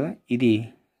శేషం ఉంది కదా, ఇది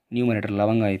న్యూమరేటర్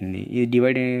లవంగా అవుతుంది. ఇది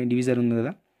డివిజర్ ఉంది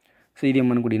కదా, సో ఇది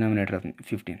మనకు డినామినేటర్ అవుతుంది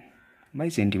 15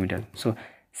 సెంటీమీటర్. సో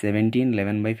 17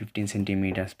 11/15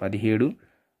 సెంటీమీటర్స్, 17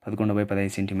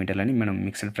 11/15 సెంటీమీటర్లని మనం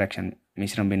మిక్స్డ్ ఫ్రాక్షన్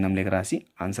మిశ్రమ భిన్నంలోకి రాసి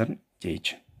ఆన్సర్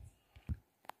చేయొచ్చు.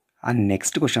 And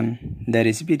next question, the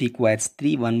recipe requires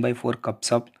 3 1/4 cups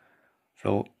of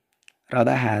flour.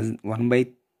 Radha has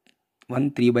 1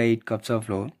 3/8 cups of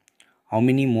flour. How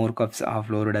many more cups of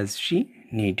flour does she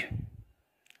need?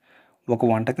 ఒక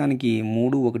వంటకానికి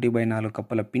 3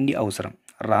 కప్పుల పిండి అవసరం.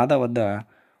 రాధ వద్ద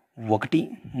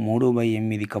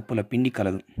 1/3/8 కప్పుల పిండి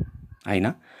కలదు. అయినా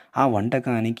ఆ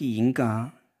వంటకానికి ఇంకా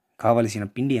కావలసిన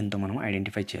పిండి ఎంతో మనం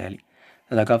ఐడెంటిఫై చేయాలి.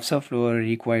 The cups of floor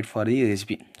required for the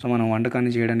recipe. So మనం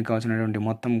వంటకాన్ని చేయడానికి కావాల్సినటువంటి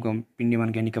మొత్తం పిండి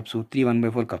మనకి ఎన్ని కప్స్? 3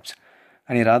 1/4 కప్స్.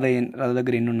 కానీ రాధ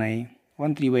దగ్గర ఎన్ని ఉన్నాయి?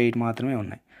 1 3/8 మాత్రమే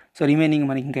ఉన్నాయి. సో రిమైనింగ్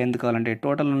మనకి ఇంకా ఎంత కావాలంటే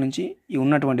టోటల్ నుంచి ఈ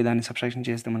ఉన్నటువంటి దాన్ని సబ్ట్రాక్షన్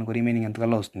చేస్తే మనకు రిమైనింగ్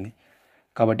ఎంతకల్లా వస్తుంది.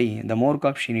 కాబట్టి the more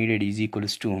cups she needed is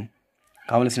equals to,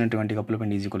 కావలసినటువంటి కప్పుల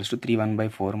పిండి is equals to 3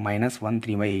 1/4 minus 1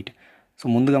 3/8. So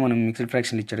ముందుగా మనం మిక్స్డ్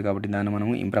ఫ్రాక్షన్లు ఇచ్చాడు కాబట్టి దాన్ని మనం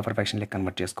ఇంప్రాపర్ ఫ్రాక్షన్ లెక్క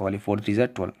కన్వర్ట్ చేసుకోవాలి. 4 3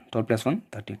 12, 12 + 1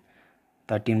 13,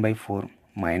 13/4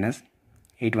 మైనస్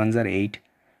 8 1 8,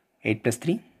 8 +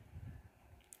 3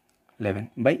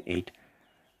 11/8.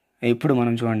 ఇప్పుడు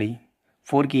మనం చూడండి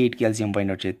 4కి 8కి ఎల్సిఎం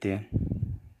ఫైండ్ అవుట్ చేస్తే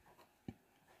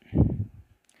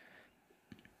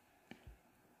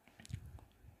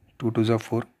 2 2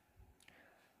 4,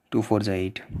 2 4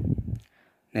 8,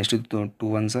 నెక్స్ట్ 2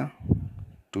 1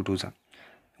 2 2.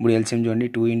 ఇప్పుడు ఎల్సిఎం చూడండి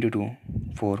 2 × 2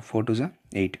 4, 4 2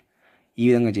 8. ఈ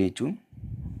విధంగా చేయొచ్చు.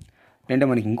 అంటే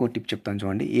మనకి ఇంకో టిప్ చెప్తాను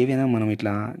చూడండి. ఏవైనా మనం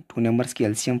ఇట్లా 2 నెంబర్స్కి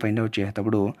ఎల్సిఎం ఫైండ్ అవుట్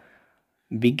చేసేటప్పుడు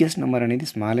బిగ్గెస్ట్ నెంబర్ అనేది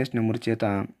స్మాలెస్ట్ నెంబర్ చేత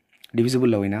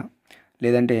డివిజిబుల్ అయినా,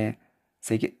 లేదంటే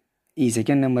ఈ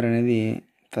సెకండ్ నెంబర్ అనేది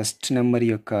ఫస్ట్ నెంబర్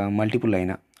యొక్క మల్టిపుల్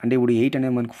అయినా, అంటే ఇప్పుడు 8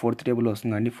 అనేది మనకు 4th టేబుల్లో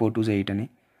వస్తుంది అండి, 4 2 8 అని,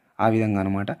 ఆ విధంగా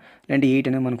అనమాట. లేదంటే 8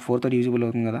 అనేది మనకు 4తో డివిజిబుల్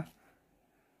అవుతుంది కదా,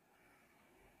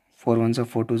 4 1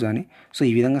 4 2 అని. సో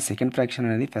ఈ విధంగా సెకండ్ ఫ్రాక్షన్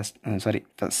అనేది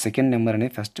సెకండ్ నెంబర్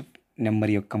అనేది ఫస్ట్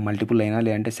నెంబర్ యొక్క మల్టిపుల్ అయినా,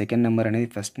 లేదంటే సెకండ్ నెంబర్ అనేది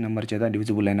ఫస్ట్ నెంబర్ చేత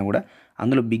డివిజిబుల్ అయినా కూడా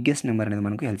అందులో బిగ్గెస్ట్ నెంబర్ అనేది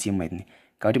మనకు ఎల్సిఎం అవుతుంది.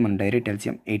 కాబట్టి మనం డైరెక్ట్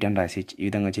ఎల్సిఎం 8 అని రాసేయచ్చు ఈ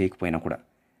విధంగా చేయకపోయినా కూడా.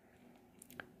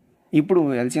 ఇప్పుడు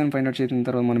ఎల్సిఎం ఫైండ్ అవుట్ చేసిన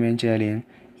తర్వాత మనం ఏం చేయాలి?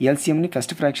 ఎల్సిఎంని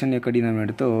ఫస్ట్ ఫ్రాక్షన్ యొక్క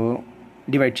డినామినేటర్తో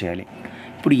డివైడ్ చేయాలి.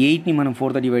 ఇప్పుడు 8ని మనం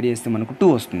 4తో డివైడ్ చేస్తే మనకు 2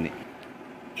 వస్తుంది.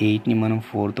 8ని మనం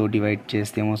 4తో డివైడ్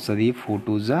చేస్తే ఏమొస్తుంది? 4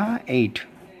 2 8,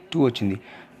 2 వచ్చింది.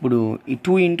 ఇప్పుడు ఈ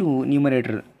 2 ఇంటూ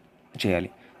న్యూమరేటర్ చేయాలి.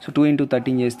 సో 2 ×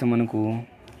 13 చేస్తే మనకు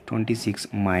 26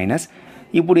 మైనస్,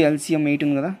 ఇప్పుడు ఎల్సిఎం 8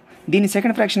 ఉంది కదా, దీన్ని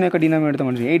సెకండ్ ఫ్రాక్షన్ యొక్క డినామినేటర్తో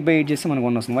మనం 8/8 చేస్తే మనకు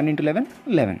 1 వస్తుంది. 1 × 11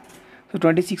 11. సో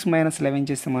 26 మైనస్ 11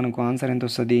 చేస్తే మనకు ఆన్సర్ ఎంత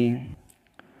వస్తుంది?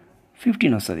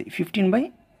 15 వస్తుంది.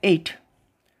 15/8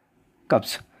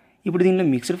 కప్స్. ఇప్పుడు దీనిలో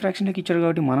మిక్స్డ్ ఫ్రాక్షన్ లెక్క ఇచ్చారు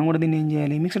కాబట్టి మనం కూడా దీన్ని ఏం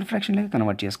చేయాలి? మిక్స్డ్ ఫ్రాక్షన్ లెక్క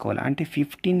కన్వర్ట్ చేసుకోవాలి. అంటే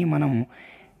 15ని మనం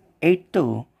 8తో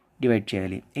డివైడ్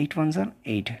చేయాలి. 8 1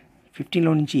 8.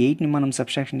 15లో నుంచి 8ని మనం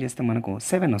సబ్ట్రాక్షన్ చేస్తే మనకు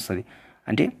 7 వస్తుంది.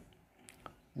 అంటే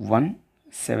 1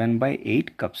 7/8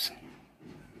 కప్స్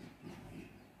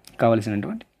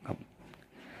కావలసినటువంటి cup.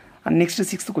 And next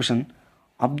 6th question,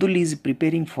 Abdul is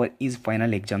preparing for is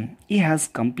final exam. He has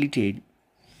completed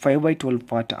 5/12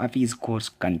 part of is course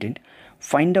content.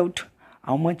 Find out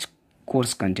how much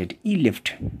course content ఈ లెఫ్ట్.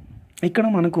 ఇక్కడ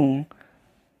మనకు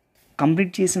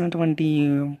కంప్లీట్ చేసినటువంటి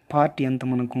పార్ట్ ఎంత?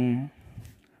 మనకు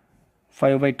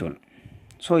 5/12.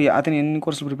 సో అతను ఎన్ని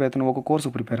కోర్సులు ప్రిపేర్ అవుతున్నాడు? ఒక కోర్సు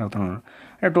ప్రిపేర్ అవుతున్నాడు.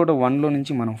 అంటే టోటల్ 1లో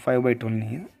నుంచి మనం 5/12ని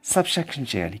సబ్ట్రాక్షన్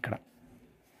చేయాలి ఇక్కడ.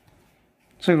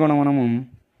 సో ఇక్కడ మనము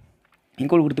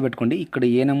ఇంకోటి గుర్తుపెట్టుకోండి,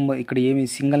 ఇక్కడ ఏమి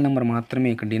సింగిల్ నెంబర్ మాత్రమే,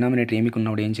 ఇక్కడ డినామినేటర్ ఏమికి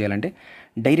ఉన్నప్పుడు ఏం చేయాలంటే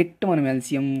డైరెక్ట్ మనం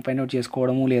ఎల్సిఎం ఫైండ్ అవుట్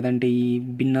చేసుకోవడము, లేదంటే ఈ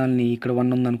భిన్నాల్ని ఇక్కడ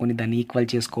 1 ఉందనుకొని దాన్ని ఈక్వల్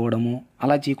చేసుకోవడము,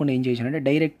 అలా చేయకుండా ఏం చేయాలంటే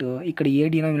డైరెక్ట్ ఇక్కడ ఏ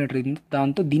డినామినేటర్ ఉందో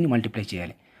దాంతో దీన్ని మల్టిప్లై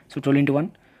చేయాలి. సో 12 × 1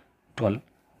 12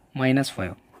 మైనస్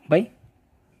 5 బై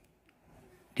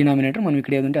డినామినేటర్ మనం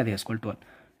ఇక్కడ ఏది ఉంటే అది వేసుకోవాలి.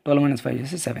 12 మైనస్ 5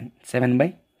 చేసి 7,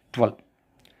 7/12.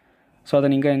 సో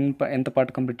అతను ఇంకా ఎంత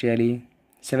పార్ట్ కంప్లీట్ చేయాలి?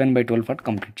 7/12 పార్ట్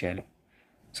కంప్లీట్ చేయాలి.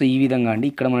 సో ఈ విధంగా అండి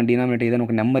ఇక్కడ మన డినామినేటర్ ఏదైనా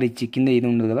ఒక నెంబర్ ఇచ్చి కింద ఏది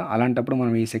ఉండదు కదా, అలాంటప్పుడు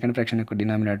మనం ఈ సెకండ్ ఫ్రాక్షన్ యొక్క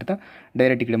డినామినేటర్తో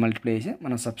డైరెక్ట్ ఇక్కడ మల్టిప్లై చేసి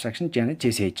మనం సబ్ట్రాక్షన్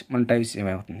చేసేయచ్చు. మన టైప్ సేవ్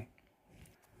అవుతుంది.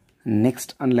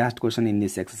 Next and last question in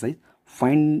this exercise,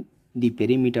 find the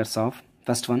perimeters of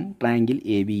first one triangle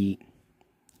ABE,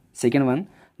 second one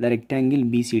the rectangle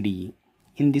BCDE.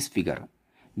 In this figure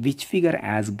which figure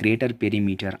as greater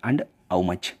perimeter and how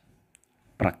much?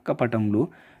 ప్రక్కపటంలో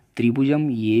త్రిభుజం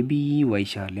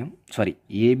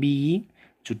ABE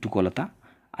చుట్టుకొలత,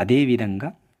 అదేవిధంగా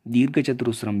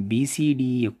దీర్ఘచతురస్రం BCD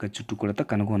యొక్క చుట్టుకొలత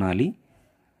కనుగొనాలి.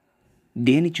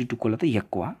 దేని చుట్టుకొలత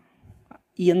ఎక్కువ,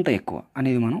 ఎంత ఎక్కువ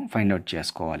అనేది మనం ఫైండ్ అవుట్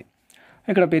చేసుకోవాలి.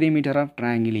 ఇక్కడ పెరిమీటర్ ఆఫ్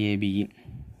ట్రయాంగిల్ ఏబిఈ,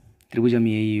 త్రిభుజం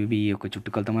ఏబిఈ యొక్క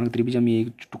చుట్టుకొలత. మనకు త్రిభుజం ఏ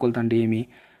చుట్టుకొలత అంటే ఏమి?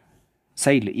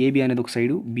 సైడ్లు ఏబి అనేది ఒక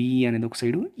సైడు, బిఈ అనేది ఒక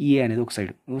సైడు, ఈఏ అనేది ఒక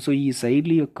సైడు. సో ఈ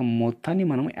సైడ్ల యొక్క మొత్తాన్ని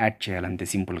మనం యాడ్ చేయాలి అంతే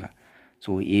సింపుల్గా.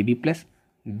 So AB plus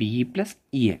BE plus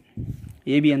EA.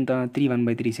 AB ఎంత? 3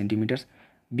 1/3 centimetres,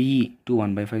 BE 2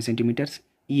 1/5 centimetres,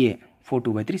 EA 4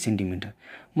 2/3 centimetre.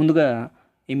 ముందుగా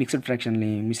ఈ మిక్స్డ్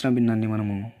ఫ్రాక్షన్ని మిశ్రమ భిన్నాన్ని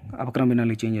మనము అపక్రమ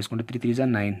భిన్నాలకి చేంజ్ చేసుకుంటే 3 3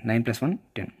 9 9 + 1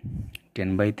 10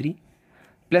 10/3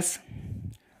 ప్లస్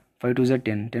 5 2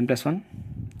 10 10 + 1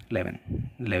 11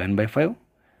 11/5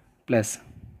 ప్లస్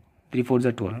 3 4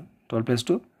 12 12 +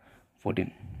 2 14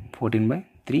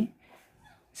 14/3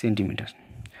 సెంటీమీటర్స్.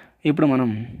 ఇప్పుడు మనం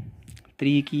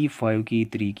 3కి 5కి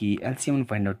 3కి ఎల్సిఎంని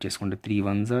ఫైండ్ అవుట్ చేసుకుంటే 3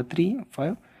 1s 3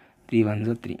 5 3 1s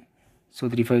 3. So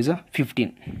 3 5s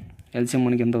 15. LCM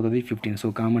మనకి ఎంత అవుతుంది 15. సో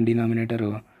కామన్ డినామినేటర్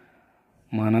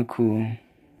మనకు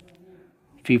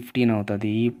 15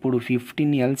 అవుతుంది. ఇప్పుడు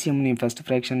 15 ఎల్సిఎంని ఫస్ట్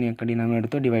ఫ్రాక్షన్ యొక్క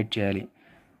డినామినేటర్తో డివైడ్ చేయాలి.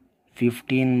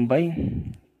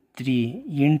 15/3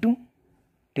 ఇంటూ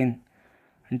 10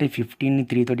 అంటే 15ని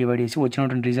 3తో డివైడ్ చేసి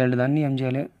వచ్చినటువంటి రిజల్ట్ దాన్ని ఏం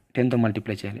చేయాలి 10తో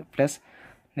మల్టిప్లై చేయాలి. Plus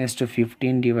next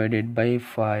 15 /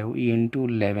 5 into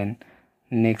 11.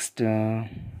 Next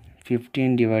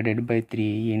 15 / 3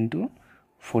 into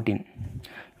 14.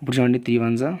 ఇప్పుడు చూడండి 3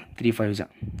 1s 3 5s.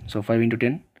 So 5 ×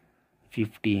 10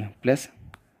 50 plus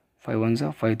 5 1s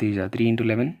 5 3s 3 ×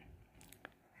 11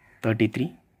 33.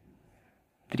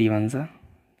 3 1s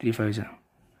 3 5s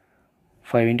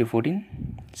 5 × 14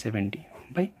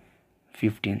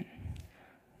 70/15.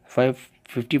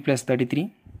 50 plus 33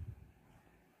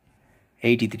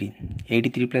 83.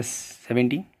 83 plus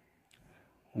 70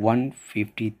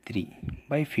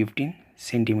 153/15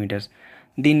 centimetres.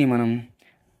 దీన్ని మనం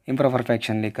ఇంప్రాపర్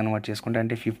ఫ్రాక్షన్లే కన్వర్ట్ చేసుకుంటే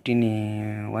అంటే 15ని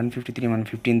 153 మనం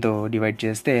 15తో డివైడ్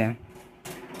చేస్తే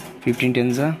 15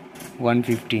 10s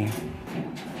 150.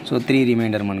 సో 3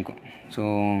 రిమైండర్ మనకు. So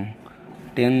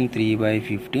 10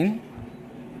 3/15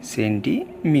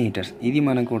 centimetres. ఇది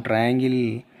మనకు ట్రయాంగిల్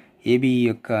ఏబి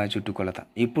యొక్క చుట్టుకొలత.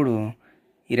 ఇప్పుడు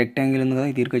ఈ రెక్టాంగిల్ ఉంది కదా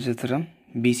ఈ దీర్ఘచతురం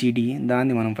బీసీడీ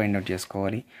దాన్ని మనం ఫైండ్ అవుట్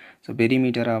చేసుకోవాలి. So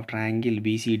perimeter of triangle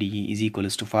BCDE is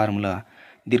equals to formula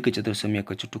దీర్ఘచతురస్రం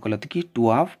యొక్క చుట్టుకొలతకి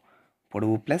 2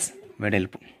 పొడవు ప్లస్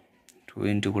వెడల్పు 2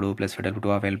 × పొడవు ప్లస్ వెడల్పు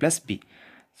 2 L + B.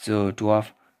 సో 2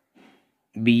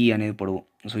 B అనేది పొడవు.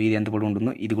 సో ఇది ఎంత పొడవు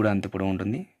ఉంటుందో ఇది కూడా అంత పొడవు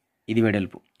ఉంటుంది. ఇది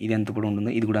వెడల్పు, ఇది ఎంత పొడవు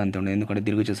ఉంటుందో ఇది కూడా అంతే ఉంటుంది. ఎందుకంటే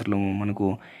దీర్ఘచతురంలో మనకు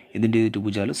ఎదుటి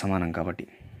భుజాలు సమానం కాబట్టి.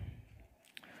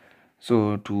 సో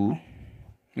 2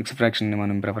 మిక్స్ ఫ్రాక్షన్ని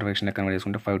మనం ఇంప్రాపర్ ఫ్రాక్షన్లో కన్వర్ట్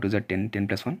చేసుకుంటే 5 2s 10 10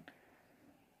 + 1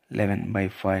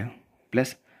 11/5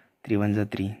 ప్లస్ 3 1s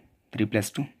 3 3 +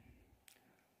 2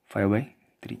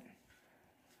 5/3.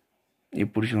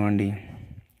 ఇప్పుడు చూడండి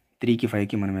 3కి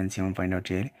 5కి మనం ఎల్సిఎం ఫైండ్ అవుట్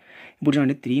చేయాలి. ఇప్పుడు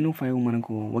చూడండి 3 5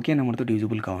 మనకు ఒకే నెంబర్తో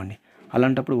డివిజిబుల్ కావండి.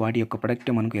 అలాంటప్పుడు వాటి యొక్క ప్రొడక్ట్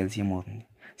మనకు ఎల్సిఎం అవుతుంది.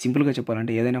 సింపుల్గా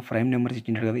చెప్పాలంటే ఏదైనా ప్రైమ్ నెంబర్స్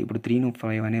ఇచ్చింటారు కదా, ఇప్పుడు 3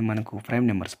 5 అనే మనకు ప్రైమ్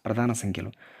నెంబర్స్ ప్రధాన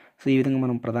సంఖ్యలు. సో ఈ విధంగా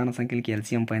మనం ప్రధాన సంఖ్యలకి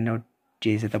ఎల్సిఎం ఫైండ్ అవుట్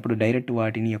చేసేటప్పుడు డైరెక్ట్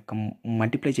వాటిని యొక్క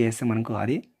మల్టిప్లై చేస్తే మనకు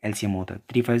అది ఎల్సిఎం అవుతుంది.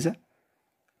 3 5s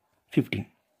 15.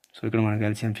 సో ఇక్కడ మనకు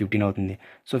ఎల్సిఎం 15 అవుతుంది.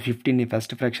 సో 15ని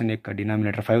ఫస్ట్ ఫ్రాక్షన్ యొక్క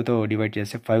డినామినేటర్ 5తో డివైడ్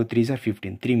చేస్తే 5 3s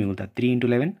 15 3 మిగులుతుంది. 3 ×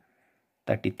 11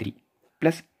 33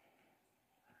 ప్లస్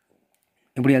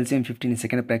ఇప్పుడు ఎల్సిఎం 15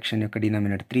 సెకండ్ ఫ్రాక్షన్ యొక్క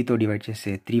డినామినేటర్ 3తో డివైడ్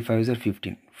చేస్తే 3 5s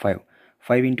 15 5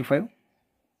 5 × 5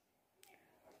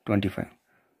 25.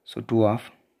 సో 2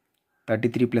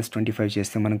 33 + 25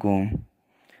 చేస్తే మనకు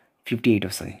 58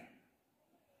 వస్తుంది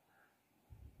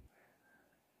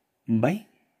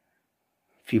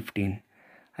 /15.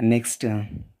 నెక్స్ట్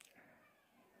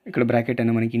ఇక్కడ బ్రాకెట్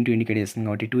అనే మనకి ఇంటూ ఇండికేట్ చేస్తుంది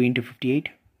కాబట్టి 2 × 58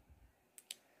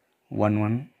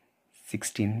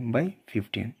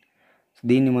 1116/15. సో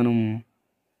దీన్ని మనం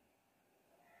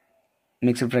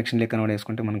మిక్స్డ్ ఫ్రాక్షన్ లెక్క కన్వర్ట్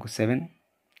చేసుకుంటే మనకు 7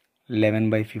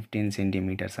 11/15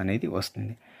 సెంటీమీటర్స్ అనేది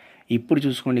వస్తుంది. ఇప్పుడు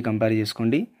చూసుకోండి, కంపేర్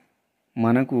చేసుకోండి.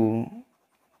 మనకు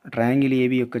ట్రయాంగిల్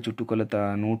ఏబి యొక్క చుట్టుకొలత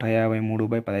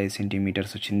 153/15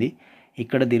 సెంటీమీటర్స్ వచ్చింది.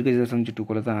 ఇక్కడ దీర్ఘచతురం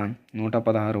చుట్టుకొలత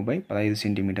 116/15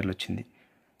 సెంటీమీటర్లు వచ్చింది.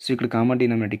 సో ఇక్కడ కామన్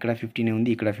డినామినేటర్ ఇక్కడ 15 ఉంది,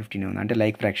 ఇక్కడ 15 ఉంది. అంటే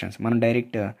లైక్ ఫ్రాక్షన్స్. మనం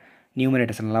డైరెక్ట్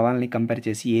న్యూమరేటర్స్ లవాల్ని కంపేర్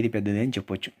చేసి ఏది పెద్దది అని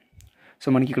చెప్పొచ్చు. సో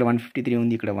మనకి ఇక్కడ 153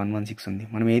 ఉంది, ఇక్కడ 116 ఉంది.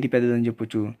 మనం ఏది పెద్దదని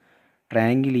చెప్పొచ్చు,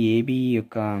 ట్రయాంగిల్ ఏబి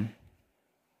యొక్క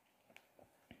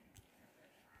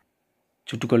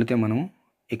చుట్టుకొలితే మనం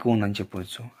ఎక్కువ ఉందని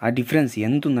చెప్పవచ్చు. ఆ డిఫరెన్స్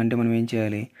ఎంత ఉందంటే మనం ఏం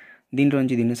చేయాలి,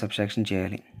 దీంట్లోంచి దీన్ని సబ్ట్రాక్షన్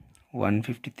చేయాలి.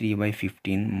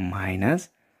 153/15 మైనస్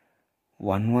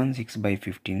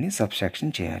 116/15ని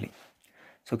సబ్ట్రాక్షన్ చేయాలి.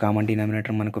 సో కామన్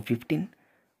డినామినేటర్ మనకు 15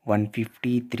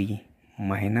 153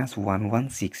 మైనస్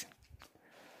 116.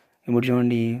 ఇప్పుడు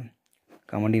చూడండి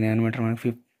కామన్ డినామినేటర్ మనకు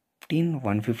 15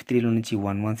 153లో నుంచి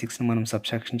 116ని మనం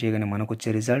సబ్ట్రాక్షన్ చేయగానే మనకు వచ్చే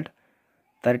రిజల్ట్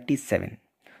 37.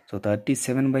 సో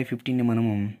 37/15ని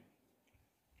మనము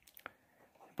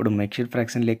ఇప్పుడు మిక్స్డ్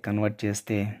ఫ్రాక్షన్ లెక్క కన్వర్ట్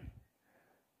చేస్తే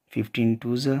 15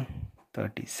 2s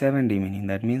 37 remaining.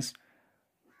 That means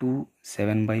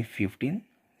 27/15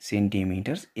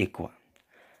 centimetres ఎక్కువ.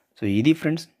 సో ఇది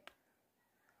ఫ్రెండ్స్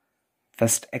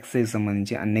ఫస్ట్ ఎక్సర్సైజ్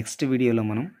సంబంధించి ఆ నెక్స్ట్ వీడియోలో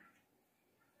మనం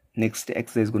నెక్స్ట్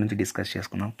ఎక్సర్సైజ్ గురించి డిస్కస్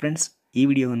చేసుకుందాం. ఫ్రెండ్స్, ఈ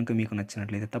వీడియో కనుక మీకు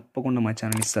నచ్చినట్లయితే తప్పకుండా మా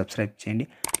ఛానల్ని సబ్స్క్రైబ్ చేయండి,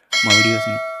 మా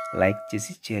వీడియోస్ని లైక్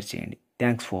చేసి షేర్ చేయండి.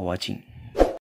 Thanks for watching.